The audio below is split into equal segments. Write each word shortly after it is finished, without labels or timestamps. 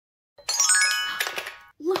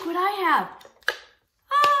look what I have.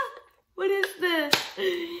 Ah, what is this?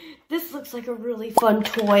 This looks like a really fun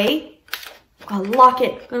toy. I'm gonna lock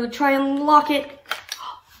it. I'm gonna try and lock it.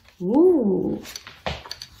 Ooh.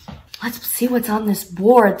 Let's see what's on this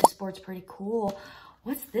board. This board's pretty cool.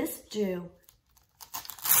 What's this do?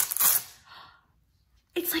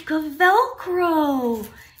 It's like a Velcro.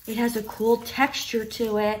 It has a cool texture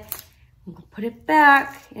to it. I'm gonna put it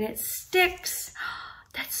back and it sticks.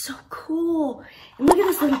 That's so cool. And look at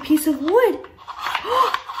this little piece of wood.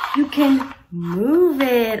 You can move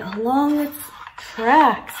it along its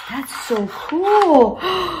tracks. That's so cool.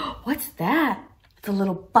 What's that? It's a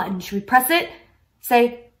little button. Should we press it?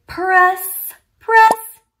 Say, press, press.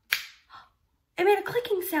 It made a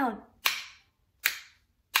clicking sound.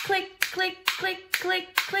 Click, click, click,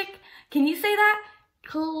 click, click. Can you say that?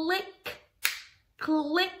 Click,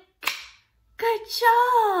 click. Good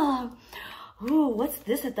job. Ooh, what's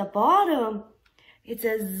this at the bottom? It's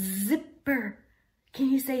a zipper.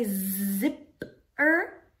 Can you say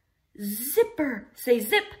zipper? Zipper. Say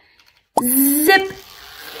zip. Zip.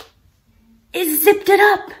 It zipped it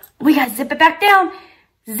up. We gotta zip it back down.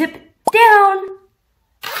 Zip down.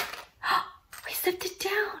 We zipped it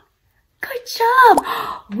down. Good job.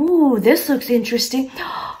 Ooh, this looks interesting.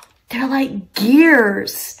 They're like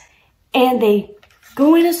gears. And they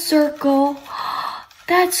go in a circle.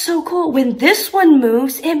 That's so cool. When this one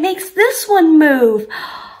moves, it makes this one move.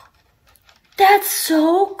 That's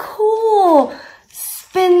so cool.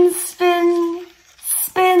 Spin, spin,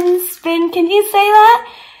 spin, spin. Can you say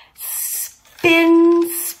that? Spin,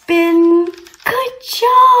 spin. Good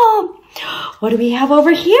job. What do we have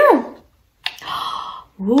over here?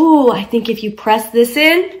 Ooh, I think if you press this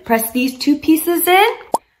in, press these two pieces in,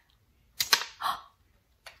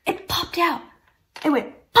 it popped out. It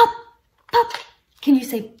went pop, pop. Can you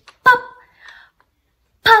say pop,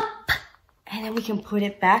 pop? And then we can put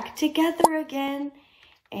it back together again.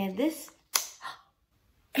 And this,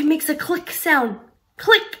 it makes a click sound.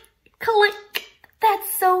 Click, click.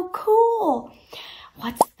 That's so cool.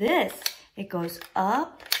 What's this? It goes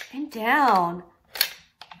up and down.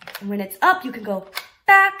 And when it's up, you can go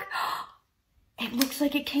back. It looks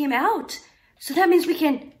like it came out. So that means we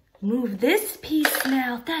can move this piece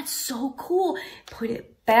now. That's so cool. Put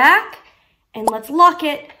it back. And let's lock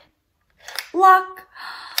it. Lock.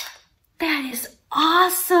 That is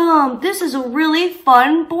awesome. This is a really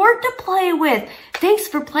fun board to play with. Thanks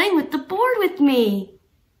for playing with the board with me.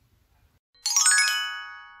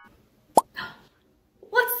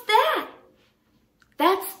 What's that?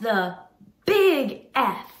 That's the big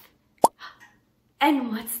F.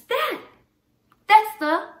 And what's that? That's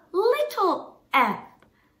the little F.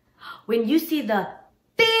 When you see the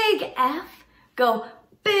big F, go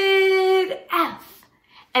big F.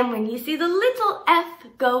 And when you see the little F,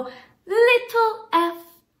 go little F.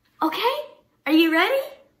 Okay? Are you ready?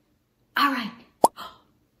 All right.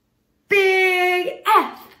 Big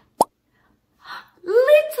F.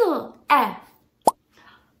 Little F.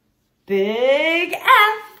 Big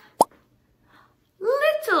F.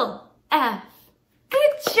 Little F.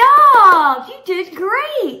 Good job. You did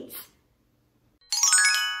great.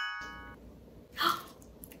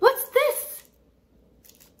 What's this?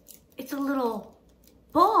 It's a little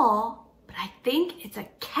ball, but I think it's a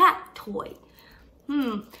cat toy.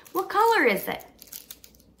 What color is it?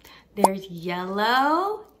 There's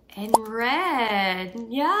yellow and red.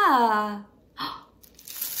 Yeah.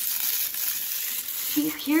 Do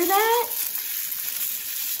you hear that?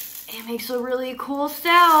 It makes a really cool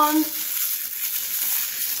sound.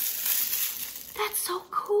 That's so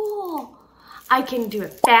cool. I can do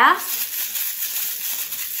it fast,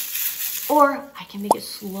 or I can make it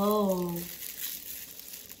slow.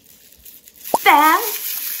 Fast,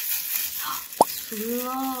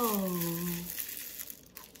 slow.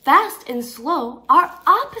 Fast and slow are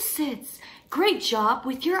opposites. Great job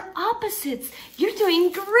with your opposites. You're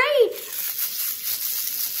doing great.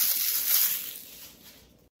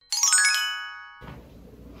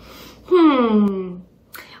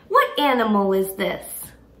 What animal is this?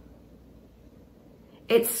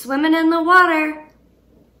 It's swimming in the water.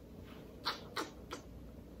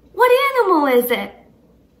 What animal is it?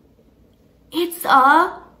 It's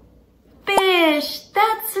a fish.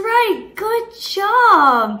 That's right. Good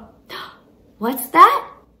job. What's that?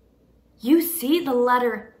 You see the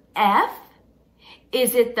letter F?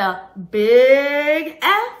 Is it the big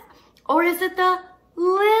F or is it the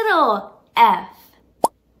little F?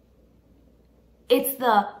 It's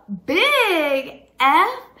the big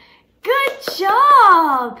F. Good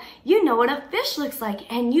job. You know what a fish looks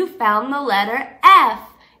like and you found the letter F.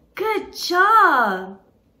 Good job.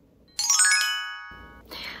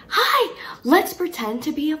 Hi, let's pretend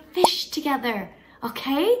to be a fish together,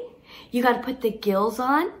 okay? You gotta put the gills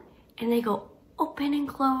on, and they go open and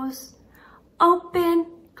close, open,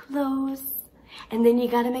 close. And then you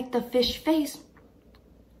gotta make the fish face.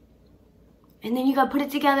 And then you gotta put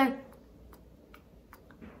it together.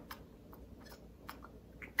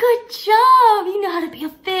 Good job, you know how to be a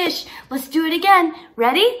fish. Let's do it again.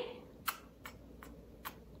 Ready?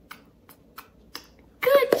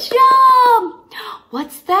 Good job.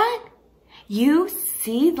 What's that? You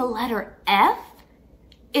see the letter F?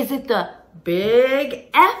 Is it the big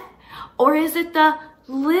F or is it the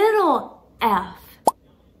little F?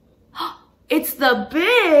 It's the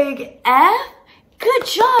big F. Good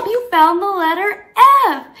job, you found the letter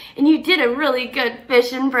F. And you did a really good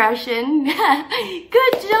fish impression.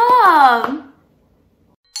 Good job.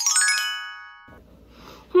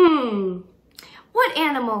 What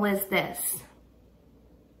animal is this?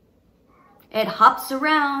 It hops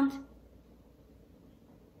around.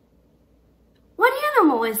 What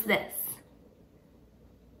animal is this?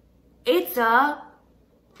 It's a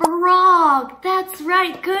frog. That's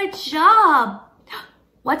right. Good job.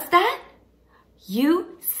 What's that?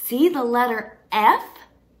 You see the letter F?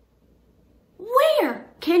 Where?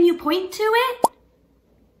 Can you point to it?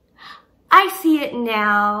 I see it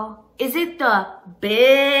now. Is it the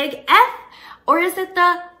big F or is it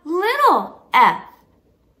the little F?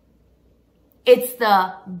 It's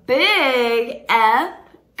the big F.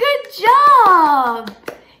 Good job!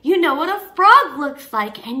 You know what a frog looks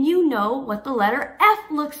like and you know what the letter F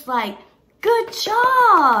looks like. Good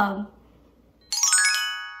job!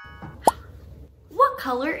 What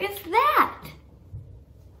color is that?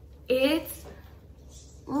 It's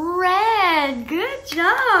red. Good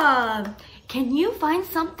job! Can you find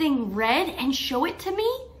something red and show it to me?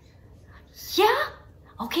 Yeah?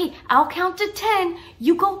 Okay, I'll count to 10.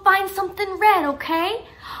 You go find something red, okay?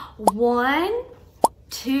 1,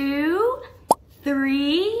 2,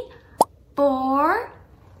 3, 4,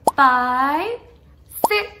 5,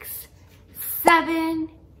 6, 7,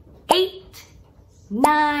 8,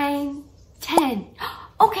 9, 10.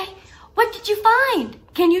 Okay, what did you find?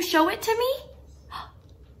 Can you show it to me?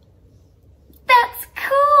 That's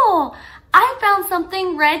cool. I found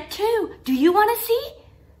something red too. Do you want to see?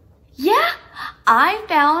 Yeah, I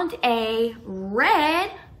found a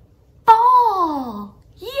red ball.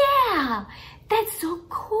 Yeah, that's so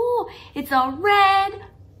cool. It's a red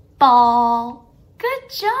ball. Good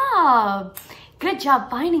job. Good job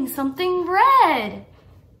finding something red.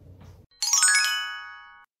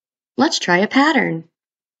 Let's try a pattern.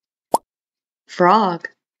 Frog,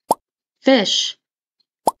 fish,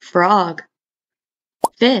 frog,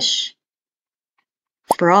 fish,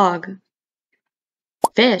 frog,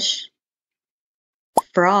 fish,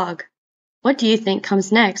 frog. What do you think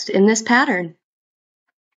comes next in this pattern?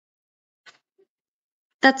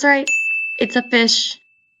 That's right, it's a fish.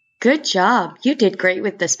 Good job, you did great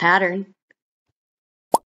with this pattern.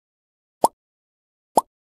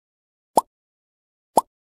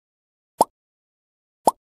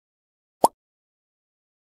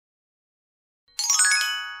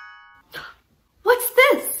 What's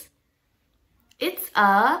this? It's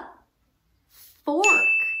a fork.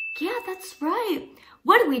 Yeah, that's right.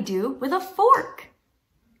 What do we do with a fork?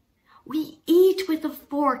 We eat with a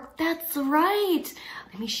fork. That's right.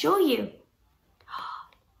 Let me show you.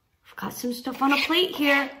 I've got some stuff on a plate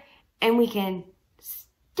here, and we can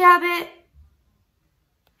stab it,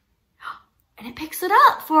 and it picks it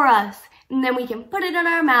up for us. And then we can put it in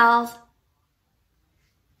our mouths.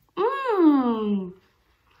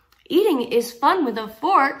 Eating is fun with a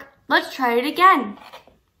fork. Let's try it again.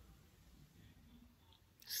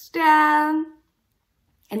 Stab,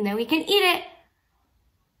 and then we can eat it.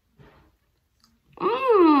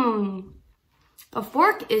 A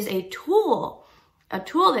fork is a tool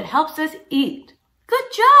that helps us eat. Good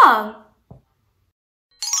job.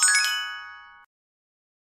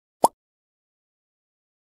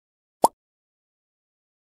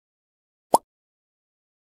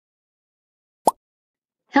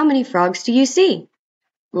 How many frogs do you see?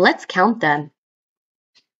 Let's count them.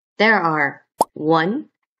 There are 1,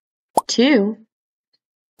 2,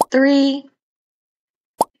 3,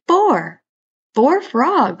 4. 4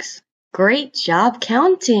 frogs. Great job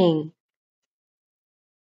counting.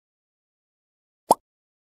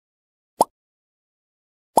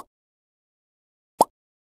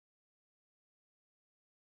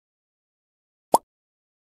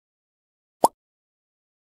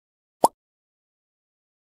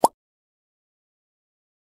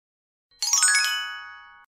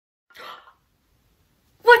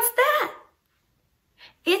 What's that?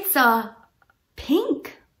 It's a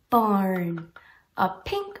pink barn. A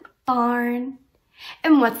pink barn.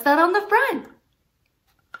 And what's that on the front?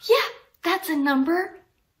 Yeah, that's a number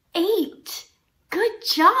 8. Good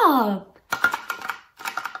job.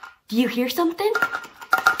 Do you hear something?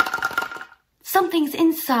 Something's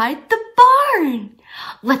inside the barn.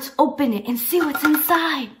 Let's open it and see what's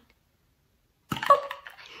inside.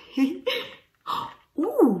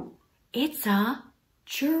 Ooh, it's a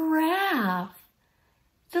giraffe.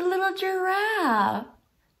 The little giraffe.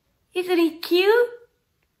 Isn't he cute?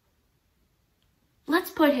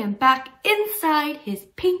 Let's put him back inside his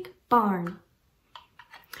pink barn.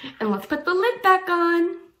 And let's put the lid back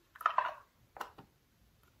on.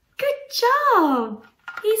 Good job.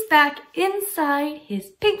 He's back inside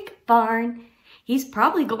his pink barn. He's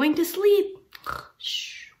probably going to sleep.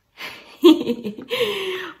 Shh.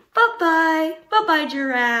 Bye-bye. Bye-bye,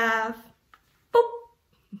 giraffe. Boop.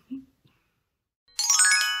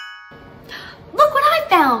 Look what I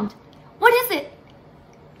found. What is it?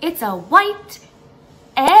 It's a white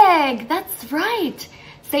egg. That's right.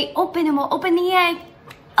 Say open and we'll open the egg.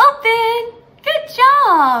 Open. Good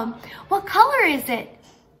job. What color is it?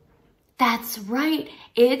 That's right.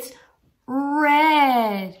 It's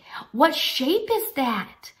red. What shape is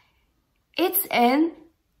that? It's an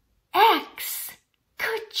X.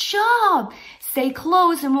 Good job. Say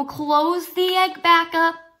close and we'll close the egg back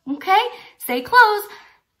up. Okay? Say close.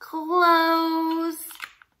 Close.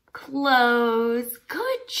 Close.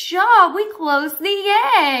 Good job. We closed the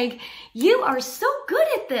egg. You are so good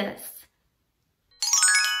at this.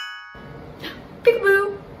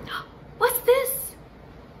 Peekaboo. What's this?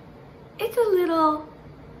 It's a little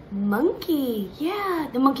monkey. Yeah,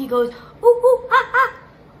 the monkey goes, woo, woo, ha, ha,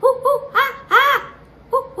 woo, woo, ha, ha,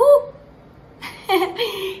 woo, woo.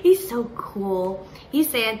 He's so cool. He's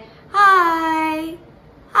saying, hi,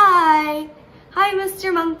 hi, hi,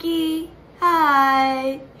 Mr. Monkey,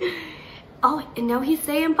 hi. Oh, and now he's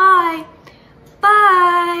saying bye,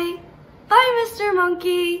 bye, bye, Mr.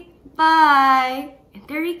 Monkey, bye. And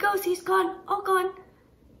there he goes, he's gone, all gone.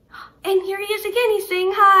 And here he is again, he's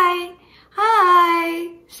saying hi.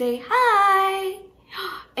 Hi. Say hi.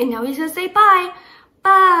 And now he's gonna say bye.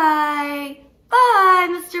 Bye. Bye,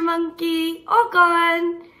 Mr. Monkey. All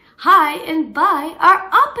gone. Hi and bye are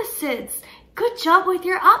opposites. Good job with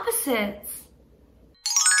your opposites.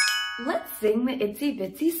 Let's sing the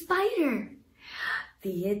Itsy-Bitsy Spider.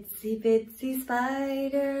 The Itsy-Bitsy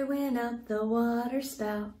Spider went up the water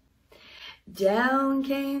spout. Down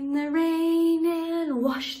came the rain and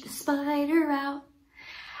washed the spider out.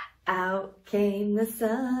 Out came the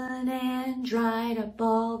sun and dried up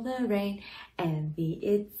all the rain, and the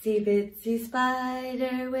Itsy-Bitsy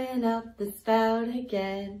Spider went up the spout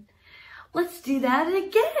again. Let's do that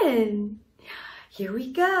again. Here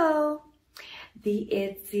we go. The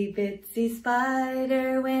Itsy-Bitsy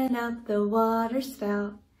Spider went up the water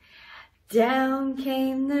spout. Down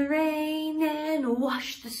came the rain and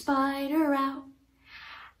washed the spider out.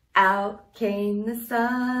 Out came the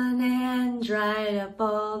sun and dried up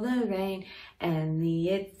all the rain, and the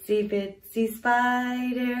Itsy-Bitsy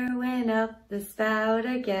Spider went up the spout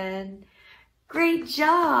again. Great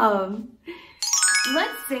job!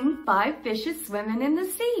 Let's sing 5 Fishes Swimming in the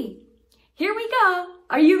Sea. Here we go.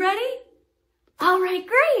 Are you ready? All right,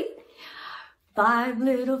 great. 5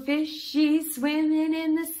 little fishies swimming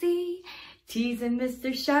in the sea, teasing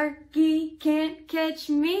Mr. Sharky, can't catch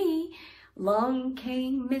me. Long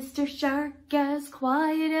came Mr. Shark, as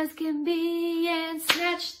quiet as can be, and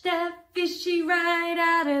snatched that fishy right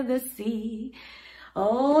out of the sea.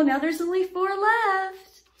 Oh, now there's only 4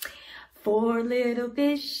 left. 4 little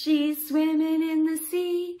fishies swimming in the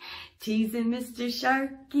sea, teasing Mr.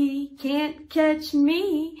 Sharky, can't catch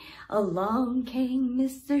me. Along came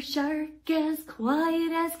Mr. Shark, as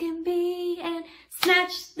quiet as can be, and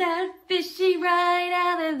snatched that fishy right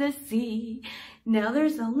out of the sea. Now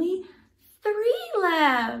there's only 3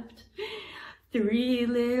 left. 3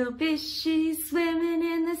 little fishies swimming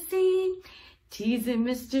in the sea, teasing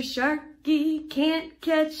Mr. Sharky, can't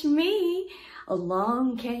catch me.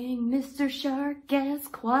 Along came Mr. Shark, as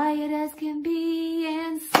quiet as can be,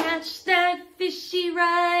 and snatched that fishy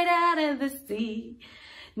right out of the sea.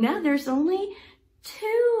 Now there's only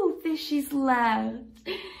 2 fishies left.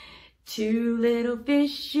 2 little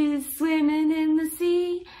fishes swimming in the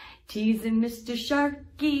sea, teasing Mr.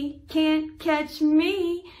 Sharky, can't catch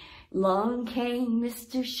me. Long came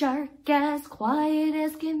Mr. Shark, as quiet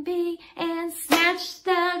as can be, and snatched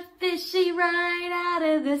that fishy right out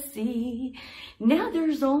of the sea. Now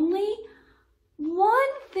there's only 1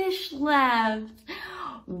 fish left.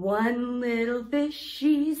 1 little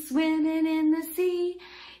fishy swimming in the sea,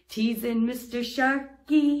 teasing Mr.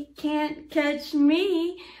 Sharky, can't catch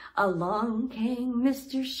me. Along came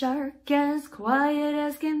Mr. Shark, as quiet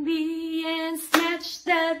as can be, and snatched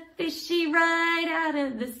that fishy right out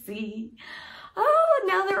of the sea. Oh,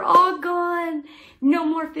 now they're all gone. No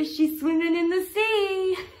more fishies swimming in the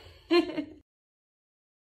sea.